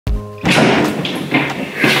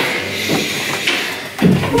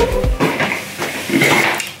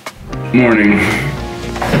morning.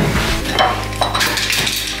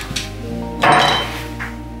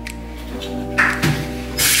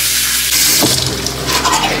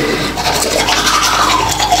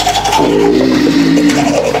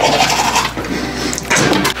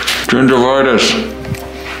 Gingivitis.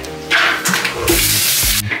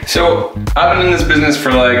 So I've been in this business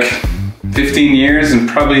for like 15 years and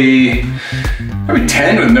probably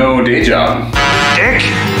 10 with no day job. Dick,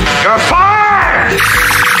 you're fired!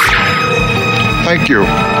 Thank you.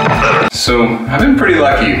 So I've been pretty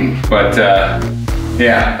lucky, but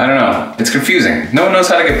yeah, I don't know. It's confusing. No one knows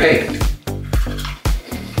how to get paid.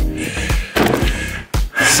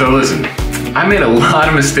 So listen, I made a lot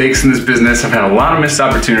of mistakes in this business. I've had a lot of missed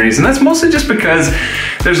opportunities, and that's mostly just because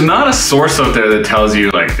there's not a source out there that tells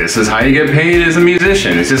you like, this is how you get paid as a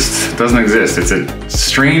musician. It just doesn't exist. It's a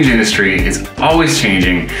strange industry. It's always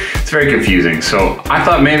changing. It's very confusing. So I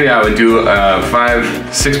thought maybe I would do a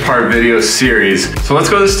 5-6 part video series. So let's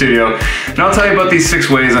go to the studio and I'll tell you about these 6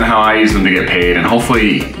 ways on how I use them to get paid, and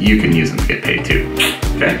hopefully you can use them to get paid too,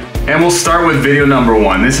 okay? And we'll start with video number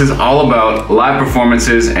 1. This is all about live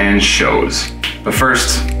performances and shows. But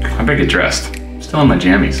first, I better get dressed. I'm still in my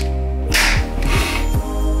jammies.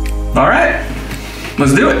 All right,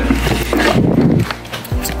 let's do it.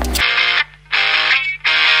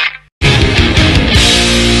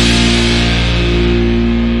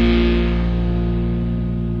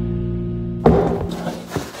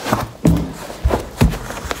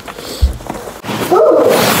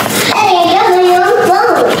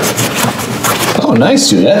 Oh, nice,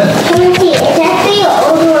 Juliet. Can we see it? Is that the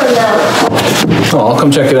old one though? Oh, I'll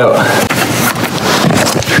come check it out.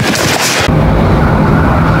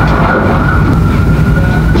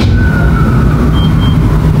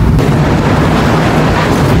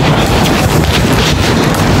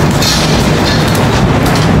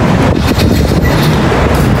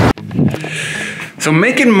 So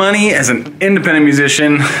making money as an independent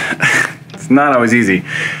musician, it's not always easy,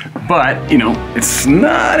 but you know, it's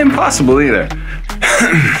not impossible either.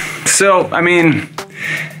 So, I mean,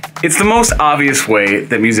 it's the most obvious way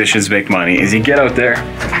that musicians make money is you get out there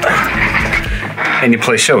and you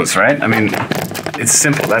play shows, right? I mean, it's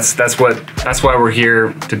simple. That's why we're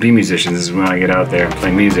here to be musicians, is when I get out there and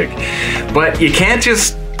play music. But you can't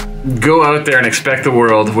just go out there and expect the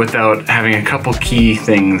world without having a couple key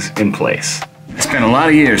things in place. I spent a lot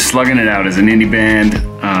of years slugging it out as an indie band,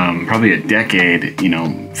 probably a decade, you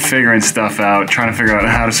know, figuring stuff out, trying to figure out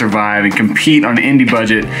how to survive and compete on an indie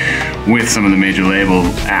budget with some of the major label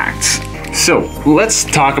acts. So let's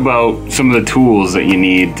talk about some of the tools that you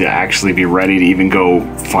need to actually be ready to even go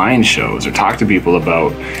find shows or talk to people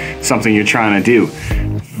about something you're trying to do.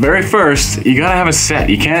 Very first, you gotta have a set.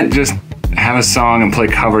 You can't just have a song and play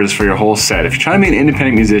covers for your whole set. If you're trying to be an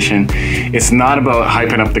independent musician, it's not about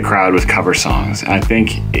hyping up the crowd with cover songs. I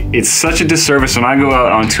think it's such a disservice when I go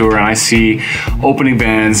out on tour and I see opening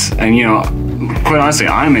bands, and you know, quite honestly,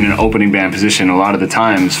 I'm in an opening band position a lot of the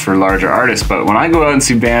times for larger artists, but when I go out and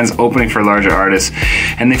see bands opening for larger artists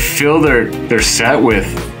and they fill their set with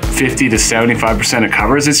 50 to 75% of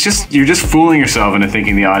covers, it's just, you're just fooling yourself into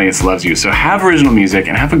thinking the audience loves you. So have original music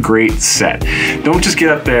and have a great set. Don't just get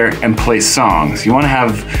up there and play songs. You want to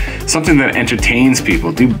have something that entertains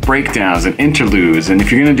people. Do breakdowns and interludes, and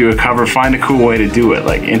if you're gonna do a cover, find a cool way to do it,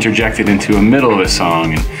 like interject it into a middle of a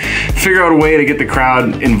song and figure out a way to get the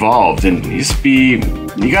crowd involved. And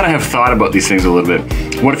you gotta have thought about these things a little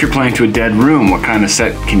bit. What if you're playing to a dead room? What kind of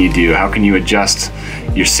set can you do? How can you adjust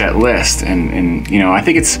your set list? And you know, I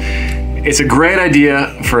think it's a great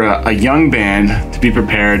idea for a young band to be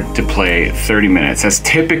prepared to play 30 minutes. That's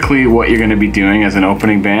typically what you're gonna be doing as an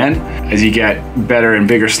opening band. As you get better and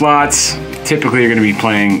bigger slots, typically you're gonna be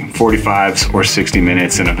playing 45s or 60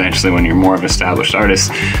 minutes, and eventually when you're more of an established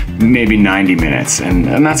artist, maybe 90 minutes. And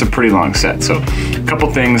that's a pretty long set. So a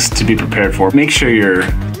couple things to be prepared for. Make sure you're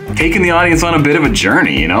taking the audience on a bit of a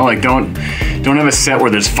journey, you know? Like don't have a set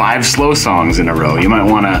where there's 5 slow songs in a row. You might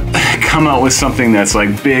wanna come out with something that's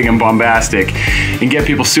like big and bombastic and get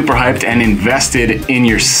people super hyped and invested in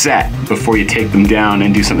your set before you take them down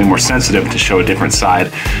and do something more sensitive to show a different side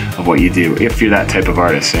of what you do. If you're that type of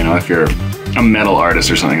artist, you know, if you're a metal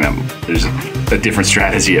artist or something, that there's a different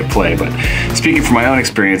strategy at play. But speaking from my own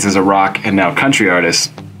experience as a rock and now country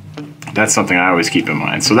artist, that's something I always keep in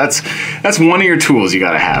mind. So that's one of your tools you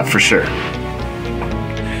gotta have for sure.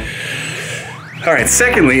 All right,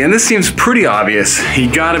 secondly, and this seems pretty obvious,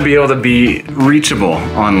 you gotta be able to be reachable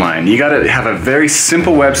online. You gotta have a very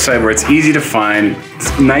simple website where it's easy to find,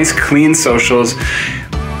 nice clean socials,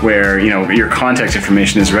 where you know your contact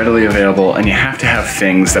information is readily available, and you have to have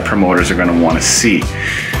things that promoters are gonna wanna see.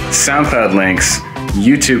 SoundCloud links,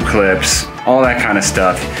 YouTube clips, all that kind of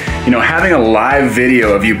stuff. You know, having a live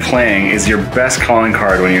video of you playing is your best calling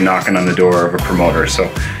card when you're knocking on the door of a promoter.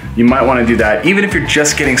 So you might want to do that. Even if you're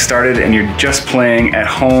just getting started and you're just playing at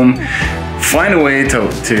home, find a way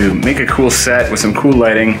to make a cool set with some cool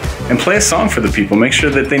lighting and play a song for the people. Make sure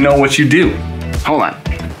that they know what you do. Hold on.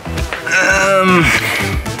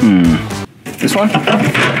 This one? God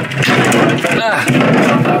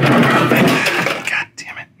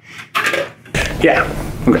damn it. Yeah,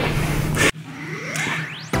 okay.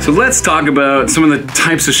 So let's talk about some of the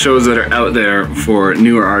types of shows that are out there for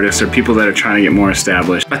newer artists or people that are trying to get more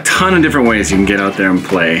established. A ton of different ways you can get out there and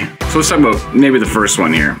play. So let's talk about maybe the first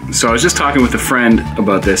one here. So I was just talking with a friend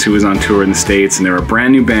about this who was on tour in the States, and they're a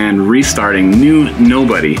brand new band restarting, knew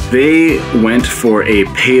nobody. They went for a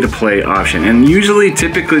pay-to-play option. And usually,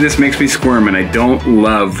 typically this makes me squirm, and I don't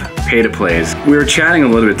love pay-to-plays. We were chatting a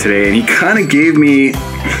little bit today, and he kind of gave me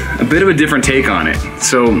a bit of a different take on it.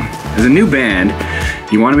 So as a new band,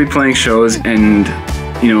 you want to be playing shows, and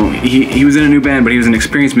you know, he was in a new band, but he was an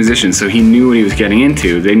experienced musician, so he knew what he was getting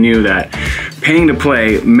into. They knew that paying to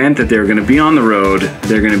play meant that they were going to be on the road,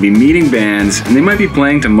 they're going to be meeting bands, and they might be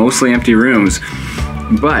playing to mostly empty rooms,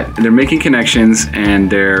 but they're making connections,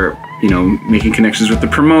 and they're, you know, making connections with the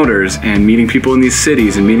promoters and meeting people in these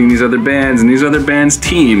cities and meeting these other bands and these other bands'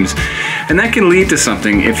 teams. And that can lead to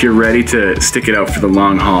something if you're ready to stick it out for the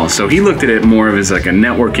long haul. So he looked at it more of as like a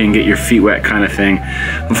networking, get your feet wet kind of thing.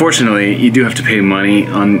 Unfortunately, you do have to pay money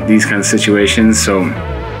on these kind of situations. So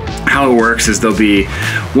how it works is there'll be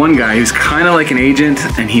one guy who's kind of like an agent,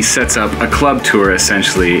 and he sets up a club tour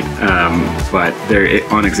essentially, but they're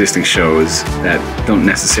on existing shows that don't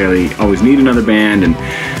necessarily always need another band, and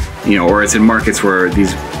you know, or it's in markets where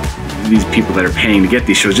these people that are paying to get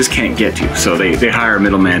these shows just can't get to. So they hire a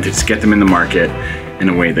middleman to just get them in the market, and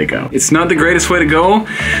away they go. It's not the greatest way to go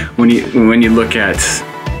when you look at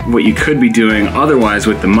what you could be doing otherwise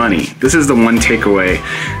with the money. This is the one takeaway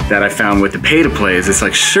that I found with the pay to play is it's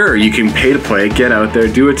like, sure, you can pay to play, get out there,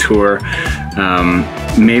 do a tour,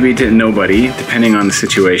 maybe to nobody, depending on the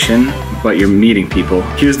situation, but you're meeting people.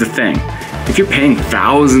 Here's the thing. If you're paying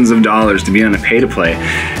thousands of dollars to be on a pay to play,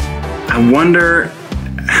 I wonder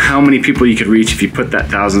how many people you could reach if you put that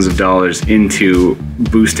thousands of dollars into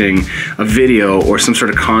boosting a video or some sort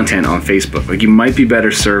of content on Facebook. Like, you might be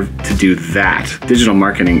better served to do that. Digital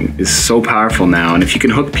marketing is so powerful now, and if you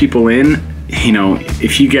can hook people in, you know,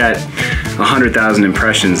 if you get 100,000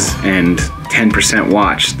 impressions and 10%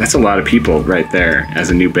 watch, that's a lot of people right there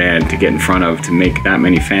as a new band to get in front of, to make that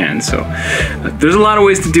many fans. So there's a lot of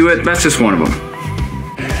ways to do it. That's just one of them.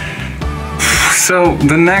 So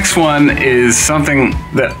the next one is something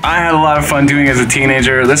that I had a lot of fun doing as a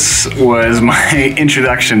teenager. This was my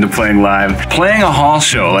introduction to playing live. Playing a hall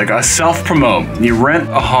show, like a self-promote. You rent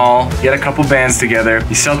a hall, get a couple bands together,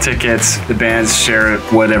 you sell tickets, the bands share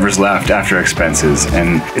whatever's left after expenses.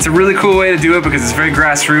 And it's a really cool way to do it because it's very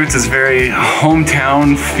grassroots, it's very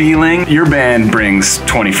hometown feeling. Your band brings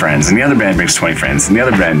 20 friends, and the other band brings 20 friends, and the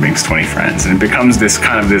other band brings 20 friends. And it becomes this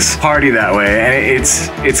kind of this party that way. And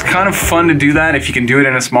it's kind of fun to do that if you can do it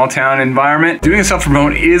in a small town environment. Doing a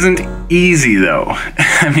self-promote isn't easy though.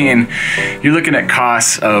 I mean, you're looking at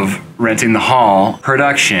costs of renting the hall,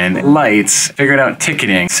 production, lights, figuring out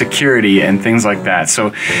ticketing, security, and things like that.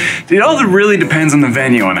 So it all really depends on the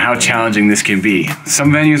venue on how challenging this can be.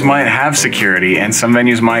 Some venues might have security, and some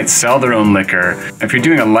venues might sell their own liquor. If you're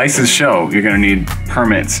doing a licensed show, you're gonna need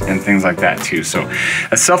permits and things like that too. So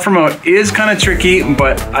a self-promote is kind of tricky,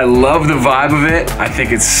 but I love the vibe of it. I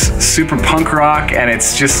think it's super punk rock, and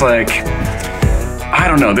it's just like, I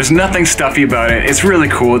don't know, there's nothing stuffy about it. It's really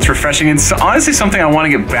cool, it's refreshing, and it's honestly something I want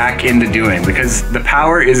to get back into doing because the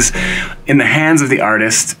power is in the hands of the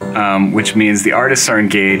artist, which means the artists are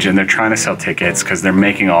engaged and they're trying to sell tickets because they're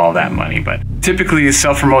making all that money. But typically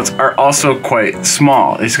self-promotes are also quite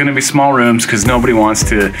small. It's going to be small rooms because nobody wants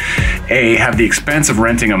to A, have the expense of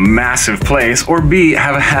renting a massive place, or B,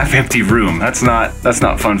 have a half-empty room. That's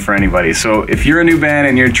not fun for anybody. So if you're a new band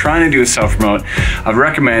and you're trying to do a self-promote, I'd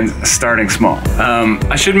recommend starting small.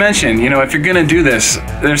 I should mention, you know, if you're gonna do this,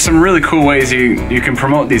 there's some really cool ways you can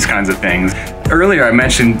promote these kinds of things. Earlier I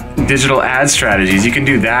mentioned digital ad strategies. You can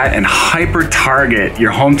do that and hyper target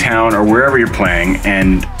your hometown or wherever you're playing,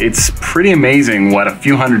 and it's pretty amazing what a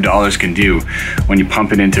few $100s can do when you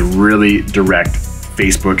pump it into really direct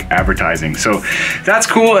Facebook advertising. So that's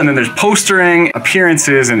cool. And then there's postering,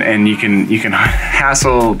 appearances, and you can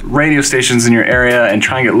hassle radio stations in your area and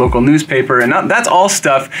try and get local newspaper, and that's all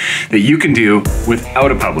stuff that you can do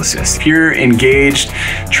without a publicist. If you're engaged,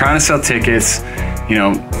 trying to sell tickets, you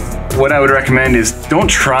know, what I would recommend is don't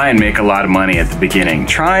try and make a lot of money at the beginning.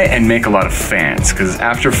 Try and make a lot of fans, because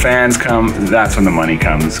after fans come, that's when the money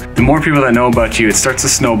comes. The more people that know about you, it starts to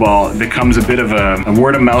snowball. It becomes a bit of a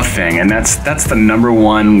word of mouth thing, and that's the number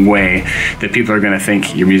one way that people are going to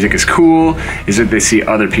think your music is cool, is that they see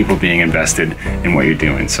other people being invested in what you're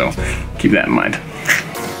doing. So keep that in mind.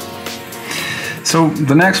 So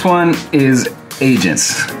the next one is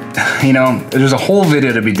agents. You know, there's a whole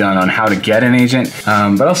video to be done on how to get an agent,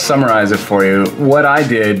 but I'll summarize it for you. What I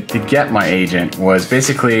did to get my agent was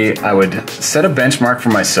basically I would set a benchmark for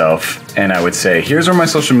myself, and I would say, here's where my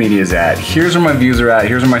social media is at, here's where my views are at,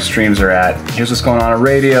 here's where my streams are at, here's what's going on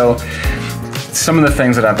radio, some of the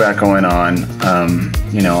things that I've got going on.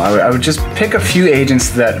 You know, I would just pick a few agents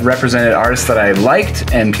that represented artists that I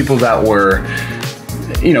liked and people that were,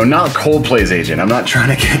 you know, not Coldplay's agent. I'm not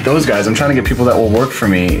trying to get those guys. I'm trying to get people that will work for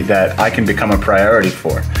me, that I can become a priority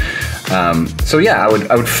for. So yeah,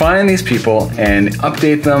 I would find these people and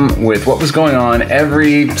update them with what was going on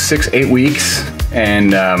every 6-8 weeks.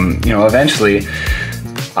 And, you know, eventually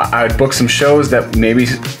I would book some shows that maybe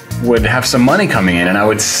would have some money coming in, and I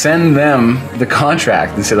would send them the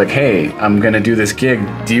contract and say like, hey, I'm gonna do this gig,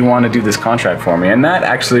 do you want to do this contract for me? And that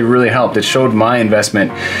actually really helped. It showed my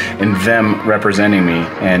investment in them representing me,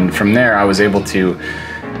 and from there I was able to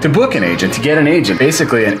book an agent, to get an agent.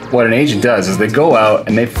 Basically what an agent does is they go out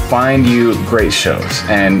and they find you great shows,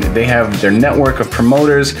 and they have their network of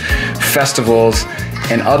promoters, festivals,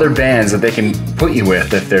 and other bands that they can put you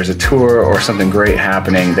with if there's a tour or something great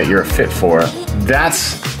happening that you're a fit for.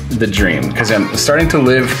 That's the dream, because I'm starting to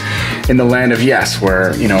live in the land of yes,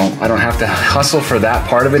 where, you know, I don't have to hustle for that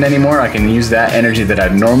part of it anymore. I can use that energy that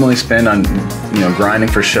I'd normally spend on, you know, grinding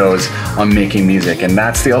for shows, on making music. And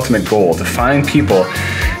that's the ultimate goal, to find people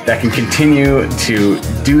that can continue to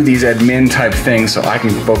do these admin type things so I can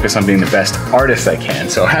focus on being the best artist I can.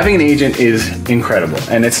 So having an agent is incredible.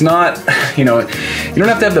 And it's not, you know, you don't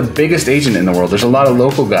have to have the biggest agent in the world. There's a lot of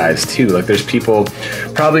local guys too. Like there's people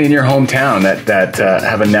probably in your hometown that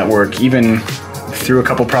have a network, even through a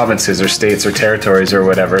couple provinces or states or territories or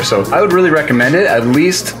whatever. So I would really recommend it, at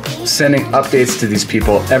least sending updates to these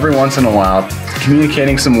people every once in a while,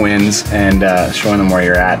 communicating some wins and showing them where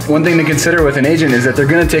you're at. One thing to consider with an agent is that they're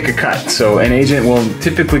gonna take a cut. So an agent will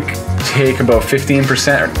typically take about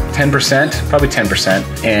 15% or 10%, probably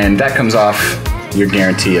 10%, and that comes off your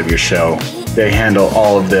guarantee of your show. They handle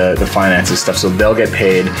all of the finances stuff, so they'll get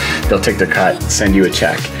paid, they'll take their cut, send you a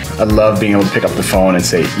check. I love being able to pick up the phone and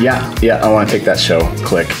say, yeah, I want to take that show,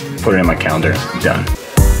 click, put it in my calendar, done.